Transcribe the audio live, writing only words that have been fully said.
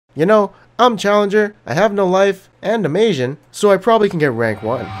You know, I'm Challenger, I have no life, and I'm Asian, so I probably can get rank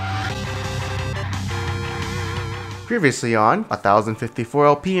 1. Previously on 1054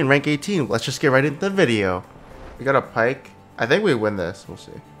 LP and rank 18, let's just get right into the video. We got a pike. I think we win this, we'll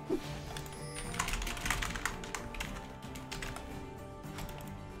see.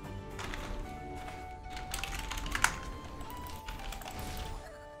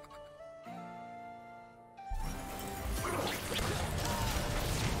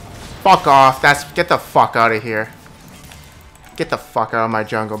 Fuck off, get the fuck out of here. Get the fuck out of my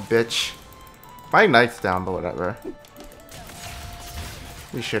jungle, bitch. My knight's down, but whatever.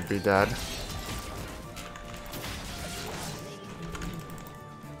 We should be dead.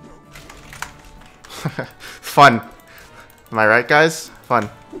 Fun. Am I right, guys? Fun.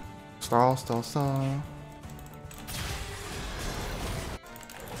 Stall, stall, stall.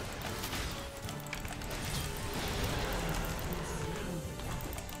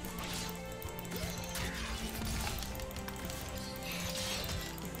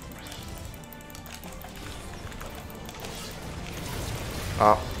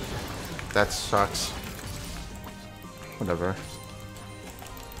 Oh, that sucks. Whatever.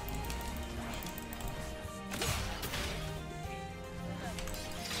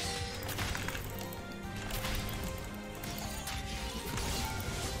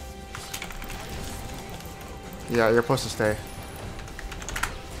 Yeah, you're supposed to stay.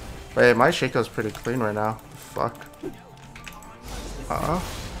 Wait, my Shaco's pretty clean right now. Fuck.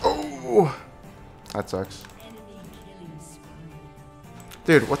 Oh! That sucks.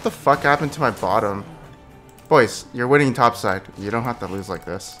 Dude, what the fuck happened to my bottom? Boys, you're winning topside. You don't have to lose like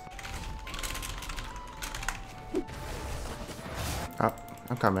this. Oh,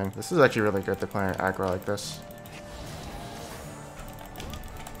 I'm coming. This is actually really good to play aggro like this.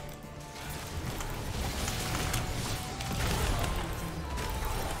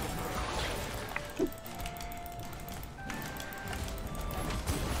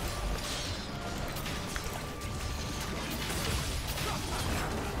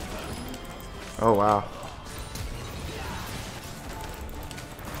 Oh wow.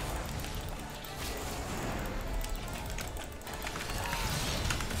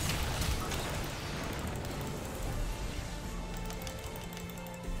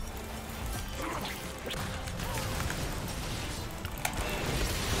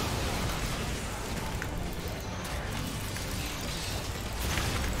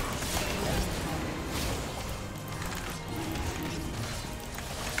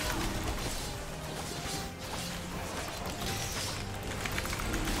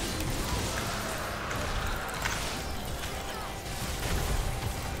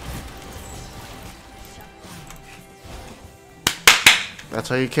 That's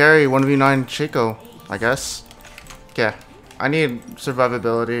how you carry 1v9 Shaco, I guess. Okay, I need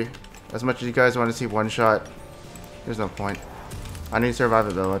survivability. As much as you guys want to see one shot, there's no point. I need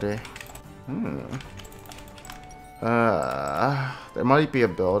survivability. There might be a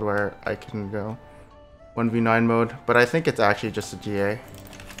build where I can go 1v9 mode, but I think it's actually just a GA.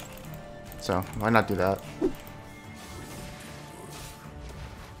 So, why not do that?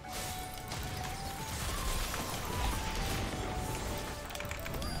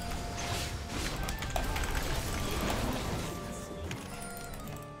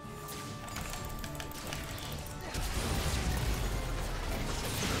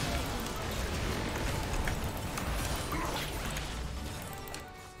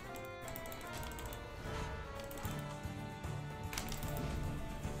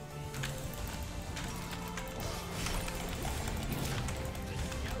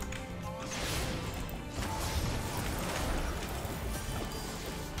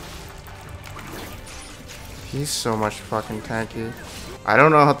 He's so much fucking tanky. I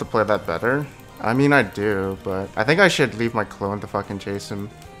don't know how to play that better. I mean, I do, but I think I should leave my clone to fucking chase him.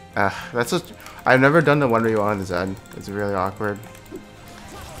 That's just... I've never done the 1v1 on Zed. It's really awkward.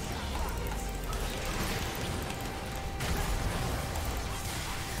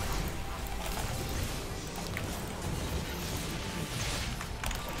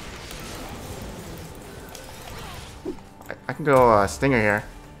 I can go Stinger here.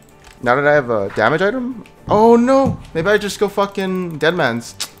 Now that I have a damage item? Oh no! Maybe I just go fucking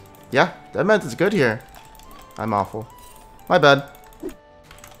Deadman's. Yeah, Deadman's is good here. I'm awful. My bad.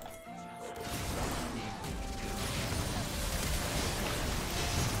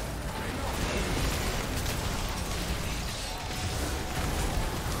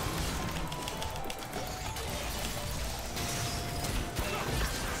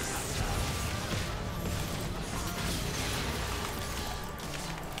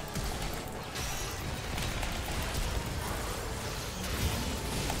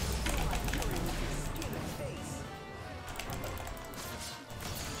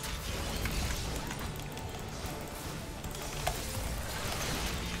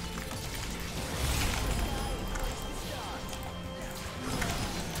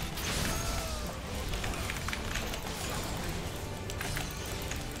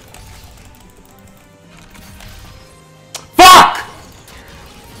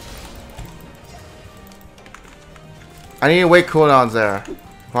 I need to wait cooldowns there.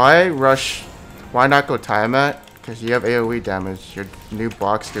 Why rush? Why not go time at? Because you have AoE damage. Your new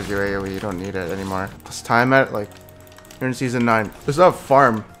box gives you AoE. You don't need it anymore. Plus time at, like, you're in season 9. There's no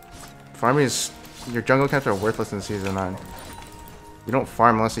farm. Farming is... Your jungle camps are worthless in season 9. You don't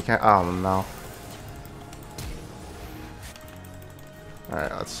farm unless you can't... Oh, no.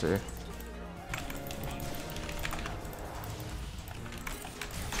 Alright, let's see.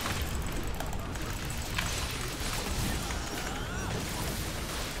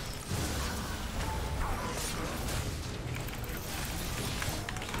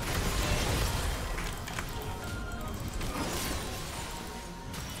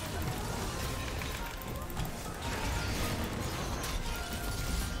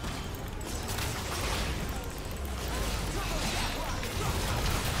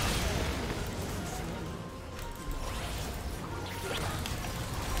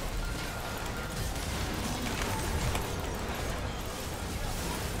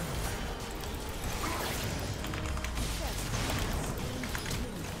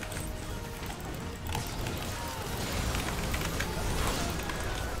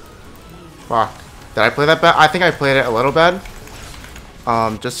 Fuck. Did I play that bad? I think I played it a little bad.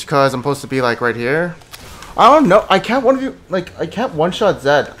 Just because I'm supposed to be like right here. I don't know. I can't I can't one-shot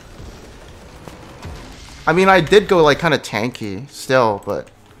Zed. I mean, I did go like kind of tanky still, but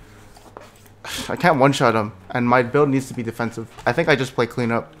I can't one-shot him. And my build needs to be defensive. I think I just play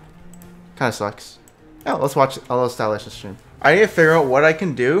cleanup. Kind of sucks. Yeah, let's watch a little Stylish stream. I need to figure out what I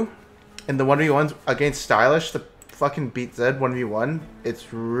can do in the 1v1s against Stylish to fucking beat Zed 1v1.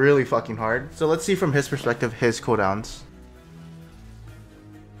 It's really fucking hard. So let's see from his perspective his cooldowns.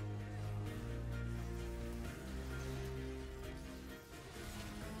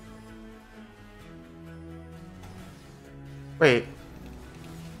 Wait.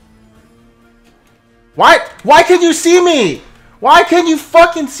 Why can you see me? Why can you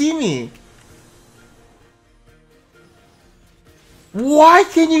fucking see me? Why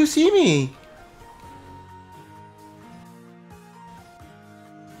can you see me?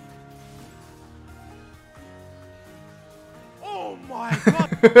 Oh my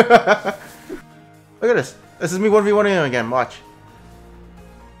god! Look at this. This is me 1v1ing him again. Watch.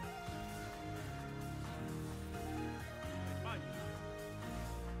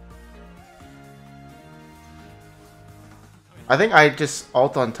 I think I just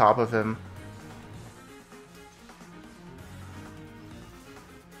ult on top of him.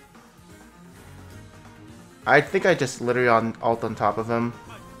 I think I just literally ult on top of him.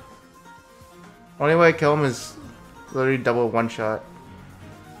 Only way I kill him is literally double one shot.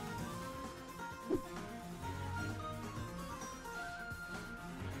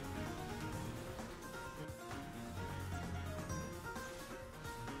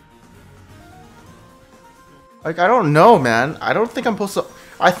 Like, I don't know, man. I don't think I'm supposed to...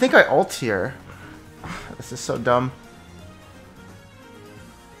 I think I ult here. This is so dumb.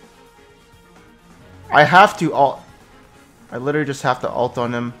 I have to ult. I literally just have to ult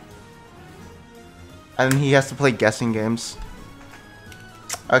on him. And he has to play guessing games.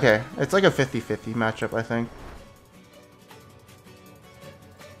 Okay, it's like a 50-50 matchup, I think.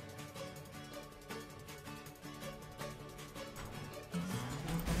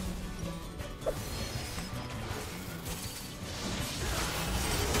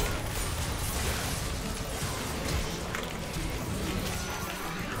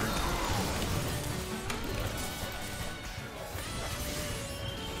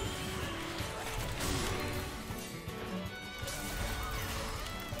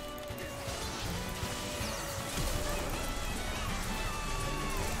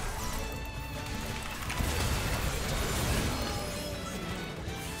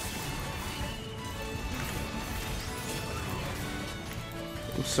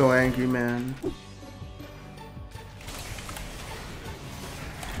 I'm so angry, man.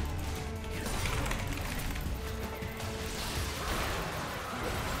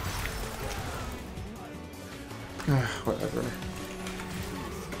 Whatever.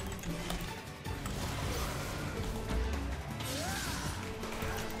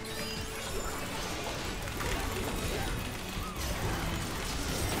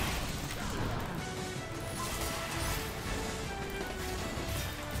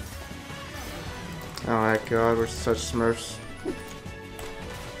 Oh my god, we're such smurfs.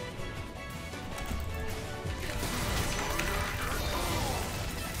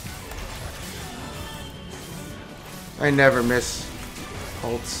 I never miss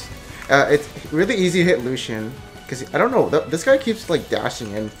ults. It's really easy to hit Lucian. Because, I don't know, this guy keeps like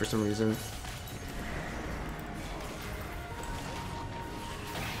dashing in for some reason.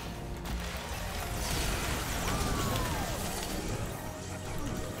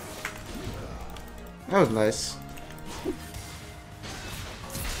 That was nice.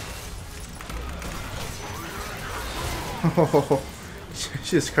 Oh,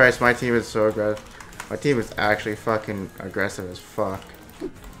 Jesus Christ, my team is so aggressive. My team is actually fucking aggressive as fuck.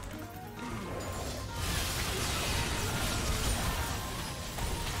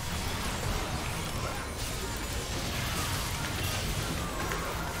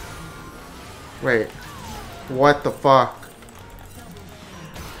 Wait, what the fuck?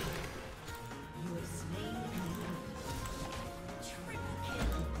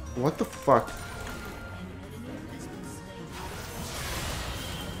 What the fuck?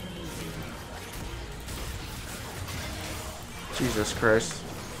 Jesus Christ.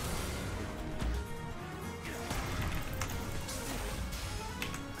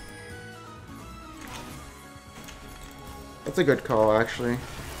 That's a good call, actually.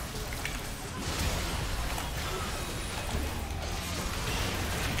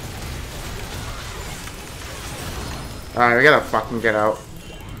 Alright, we gotta fucking get out.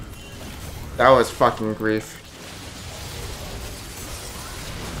 That was fucking grief.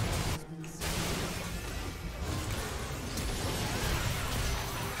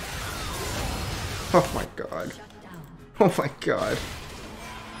 Oh my god. Oh my god.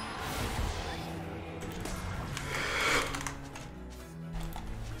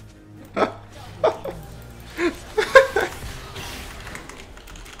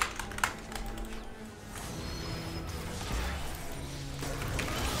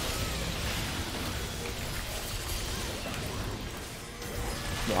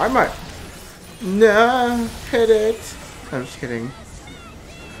 I might. No, hit it. I'm just kidding.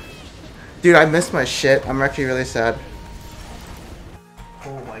 Dude, I missed my shit. I'm actually really sad.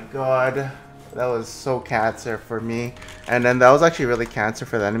 Oh my god. That was so cancer for me. And then that was actually really cancer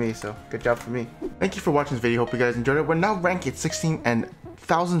for the enemy, so good job for me. Thank you for watching this video. Hope you guys enjoyed it. We're now ranked at 16 and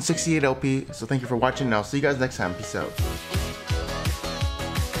 1068 LP. So thank you for watching, and I'll see you guys next time. Peace out.